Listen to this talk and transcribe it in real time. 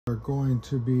We're going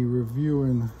to be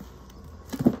reviewing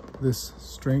this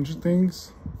Stranger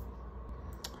Things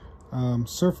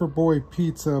Surfer Boy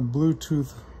Pizza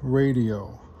Bluetooth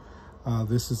Radio.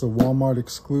 This is a Walmart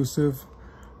exclusive.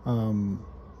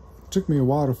 Took me a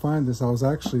while to find this. I was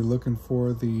actually looking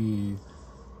for the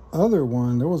other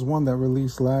one. There was one that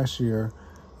released last year,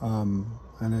 and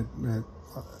it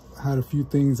had a few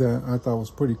things that I thought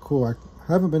was pretty cool. I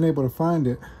haven't been able to find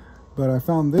it, but I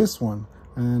found this one.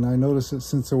 And I noticed that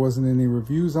since there wasn't any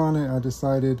reviews on it, I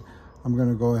decided I'm going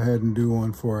to go ahead and do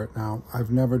one for it. Now,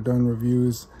 I've never done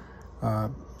reviews,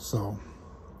 so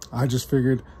I just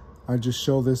figured I'd just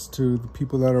show this to the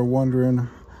people that are wondering,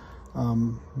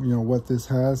 you know, what this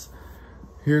has.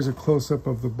 Here's a close-up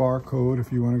of the barcode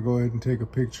if you want to go ahead and take a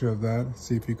picture of that,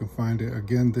 see if you can find it.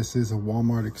 Again, this is a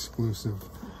Walmart exclusive.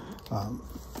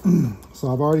 So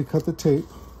I've already cut the tape.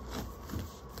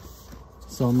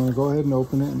 So I'm going to go ahead and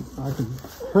open it. And I can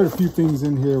heard a few things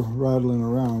in here rattling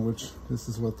around, which this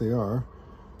is what they are.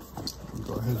 I'll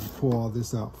go ahead and pull all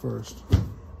this out first.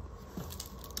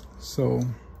 So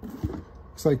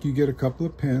looks like you get a couple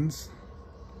of pins.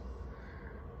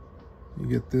 You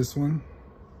get this one.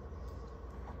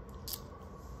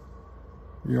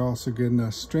 You're also getting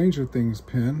a Stranger Things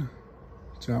pin,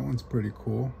 which that one's pretty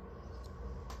cool.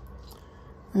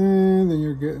 And then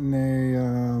you're getting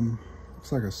a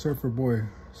looks like a Surfer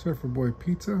Boy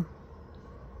pizza.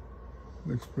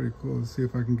 Looks pretty cool. Let's see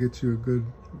if I can get you a good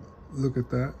look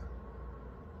at that.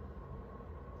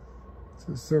 It's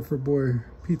a Surfer Boy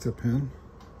pizza pin.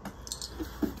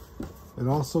 It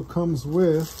also comes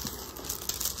with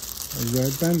a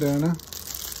red bandana,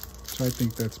 which I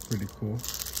think that's pretty cool.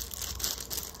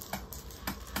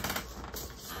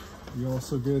 You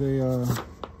also get a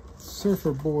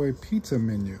Surfer Boy pizza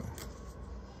menu.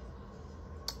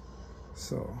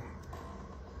 So,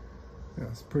 yeah,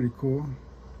 it's pretty cool.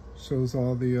 Shows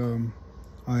all the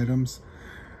items.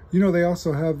 You know, they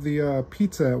also have the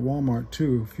pizza at Walmart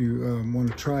too, if you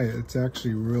want to try it. It's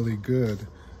actually really good.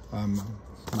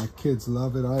 My kids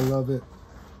love it. I love it.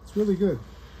 It's really good.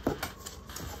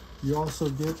 You also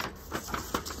get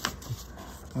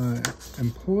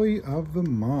Employee of the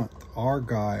Month,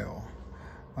 Argyle.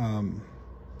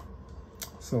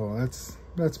 So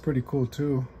that's pretty cool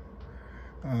too.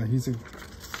 He's a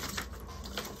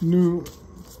new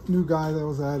guy that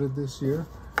was added this year.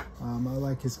 I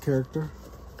like his character.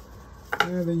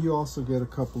 And then you also get a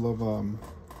couple of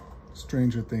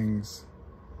Stranger Things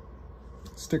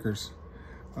stickers.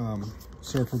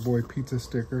 Surfer Boy pizza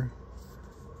sticker.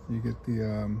 You get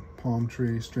the palm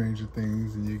tree Stranger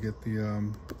Things, and you get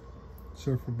the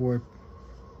Surfer Boy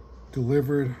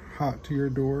delivered hot to your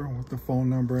door with the phone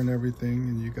number and everything,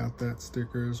 and you got that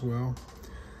sticker as well.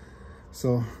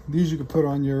 So these you can put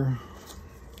on the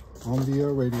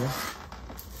radio.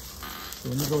 So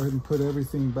let me go ahead and put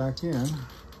everything back in.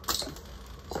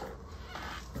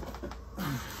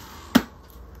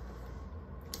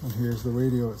 And here's the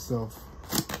radio itself.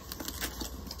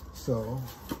 So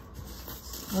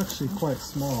it's actually quite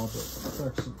small, but it's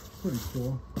actually pretty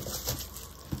cool.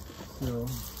 So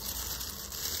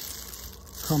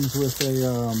comes with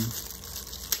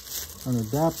an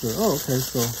adapter. Oh, okay,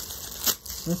 so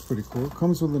that's pretty cool. It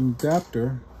comes with an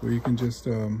adapter where you can just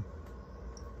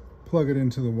plug it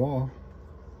into the wall.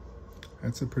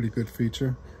 That's a pretty good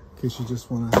feature in case you just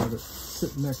want to have it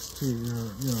sit next to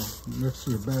your, you know, next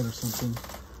to your bed or something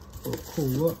for a cool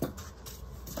look.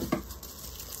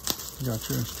 You got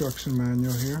your instruction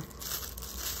manual here.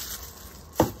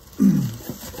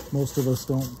 Most of us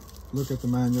don't look at the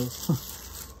manuals.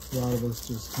 A lot of us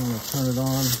just kind of turn it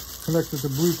on, connect it to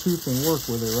Bluetooth and work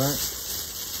with it, right?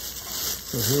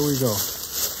 So here we go.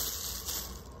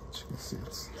 As you can see,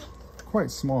 it's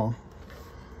quite small,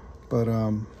 but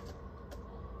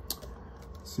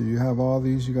so you have all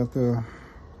these. You got the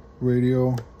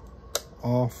radio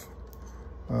off,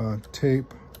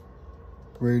 tape,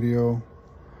 radio.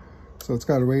 So it's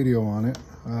got a radio on it,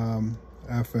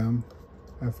 FM,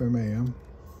 AM,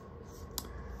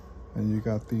 and you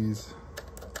got these.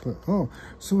 But oh,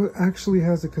 so it actually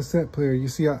has a cassette player. You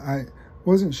see, I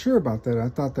wasn't sure about that. I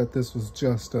thought that this was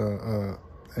just a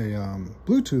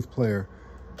Bluetooth player,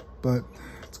 but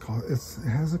it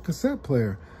has a cassette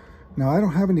player. Now I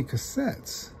don't have any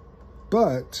cassettes,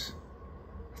 but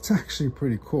it's actually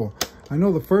pretty cool. I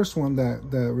know the first one that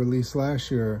released last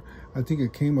year, I think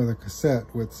it came with a cassette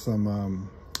with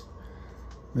some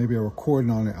maybe a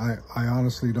recording on it. I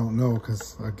honestly don't know,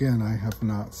 because again, I have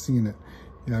not seen it.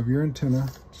 You have your antenna,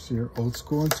 just your old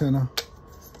school antenna.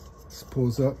 This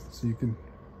pulls up so you can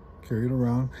carry it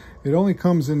around. It only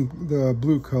comes in the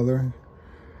blue color.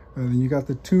 And then you got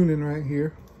the tuning right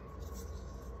here.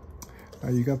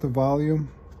 You got the volume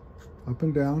up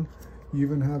and down. You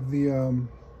even have the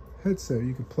headset.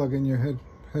 You can plug in your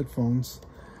headphones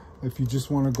if you just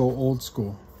want to go old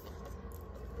school.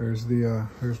 There's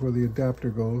where the adapter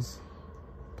goes.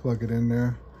 Plug it in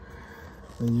there.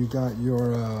 And you got your,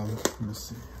 let me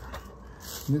see.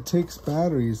 And it takes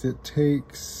batteries. It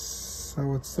takes, I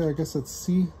would say, I guess it's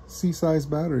C-size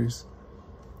batteries.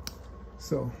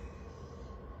 So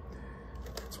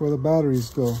that's where the batteries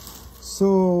go.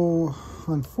 So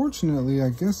unfortunately, I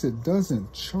guess it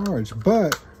doesn't charge,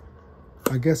 but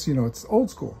I guess, you know, it's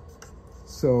old school.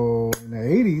 So in the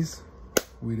 80s,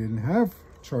 we didn't have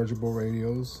chargeable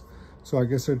radios. So I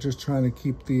guess they're just trying to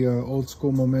keep the old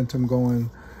school momentum going,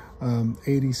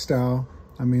 80s style.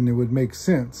 I mean, it would make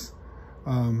sense.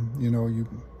 You know,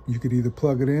 you could either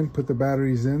plug it in, put the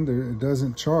batteries in, it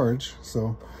doesn't charge.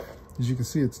 So as you can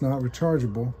see, it's not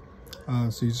rechargeable.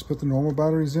 So you just put the normal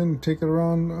batteries in and take it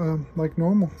around like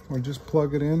normal, or just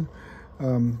plug it in.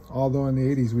 Although in the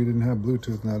 80s, we didn't have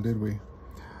Bluetooth now, did we?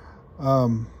 Let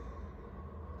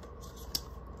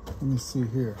me see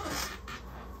here.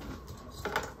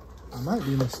 I might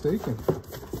be mistaken.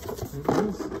 It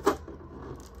is.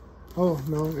 Oh,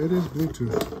 no, it is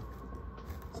Bluetooth.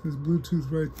 It says Bluetooth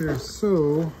right there.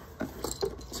 So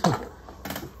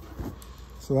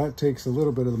that takes a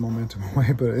little bit of the momentum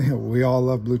away, but you know, we all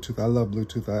love Bluetooth. I love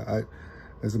Bluetooth. I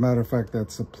as a matter of fact,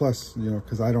 that's a plus, you know,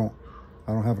 because I don't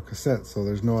have a cassette, so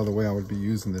there's no other way I would be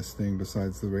using this thing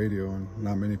besides the radio, and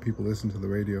not many people listen to the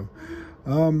radio.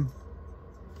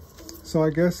 So I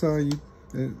guess you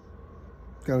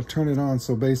got to turn it on.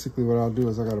 So basically what I'll do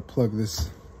is I got to plug this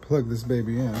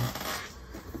baby in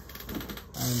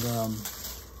and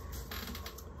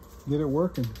get it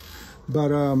working.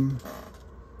 But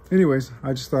anyways,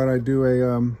 I just thought I'd do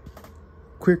a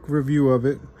quick review of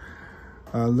it.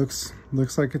 Looks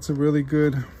like it's a really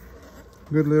good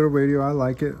little radio. I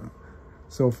like it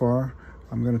so far.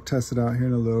 I'm gonna test it out here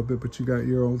in a little bit, but you got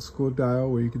your old school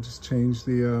dial where you can just change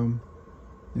the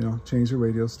you know, change the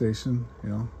radio station, you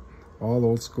know, all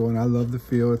old school. And I love the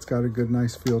feel. It's got a good,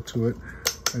 nice feel to it.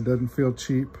 It doesn't feel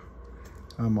cheap.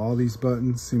 All these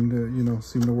buttons seem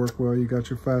to work well. You got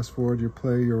your fast forward, your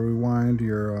play, your rewind,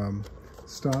 your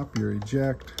stop, your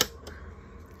eject.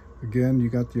 Again, you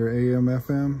got your AM,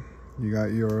 FM. You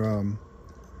got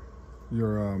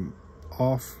your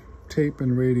off, tape,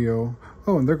 and radio.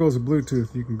 Oh, and there goes a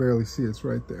Bluetooth. You can barely see it's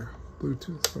right there.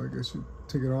 Bluetooth. So I guess you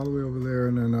take it all the way over there,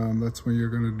 and then that's when you're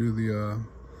going to do the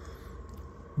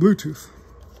Bluetooth.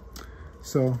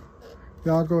 So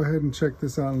yeah, I'll go ahead and check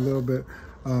this out in a little bit.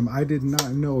 I did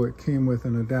not know it came with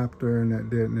an adapter, and it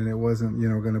didn't, and it wasn't, you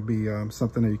know, going to be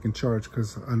something that you can charge,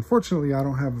 because unfortunately I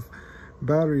don't have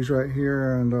batteries right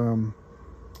here, and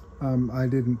I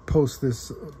didn't post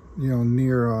this, you know,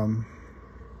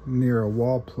 near a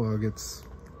wall plug. It's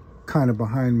kind of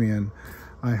behind me, and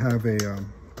I have a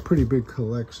pretty big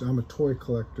collection. I'm a toy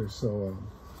collector, so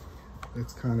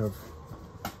it's kind of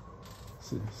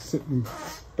sitting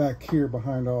back here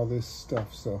behind all this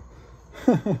stuff, so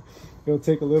it'll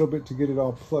take a little bit to get it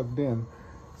all plugged in.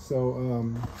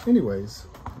 So anyways,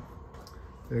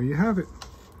 there you have it.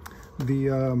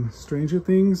 The Stranger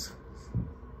Things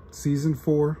Season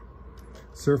 4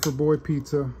 Surfer Boy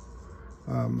Pizza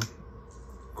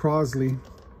Crosley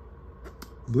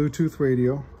Bluetooth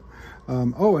radio.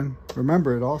 Oh, and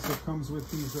remember, it also comes with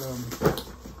these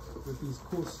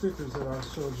cool stickers that I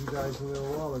showed you guys a little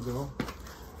while ago.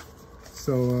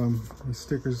 So these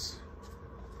stickers,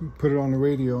 you put it on the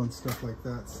radio and stuff like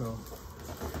that. So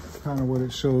that's kind of what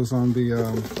it shows on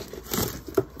the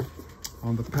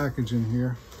packaging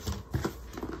here.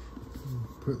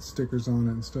 Put stickers on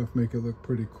it and stuff, make it look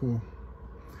pretty cool.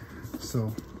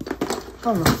 So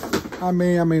I don't know. I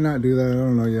may not do that. I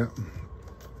don't know yet.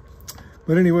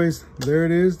 But anyways, there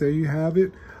it is. There you have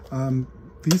it.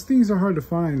 These things are hard to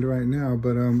find right now,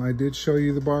 but I did show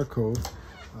you the barcode.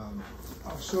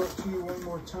 I'll show it to you one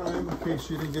more time in case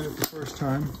you didn't get it the first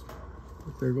time.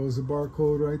 But there goes the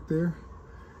barcode right there.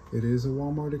 It is a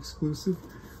Walmart exclusive.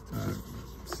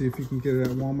 See if you can get it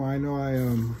at Walmart. I know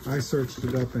I searched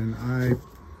it up, and I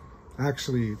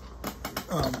actually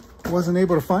wasn't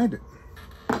able to find it.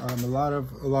 A lot of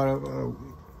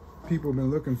people have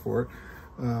been looking for it.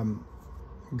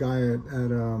 Guy at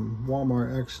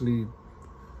Walmart actually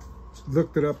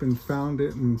looked it up and found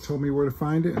it and told me where to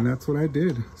find it, and that's what I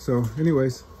did. So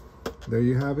anyways, there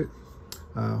you have it.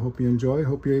 Hope you enjoy.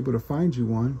 Hope you're able to find you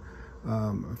one.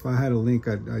 If I had a link,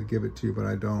 I'd give it to you, but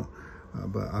I don't.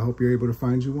 But I hope you're able to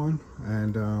find you one,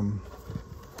 and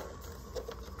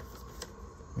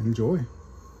enjoy.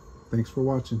 Thanks for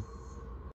watching.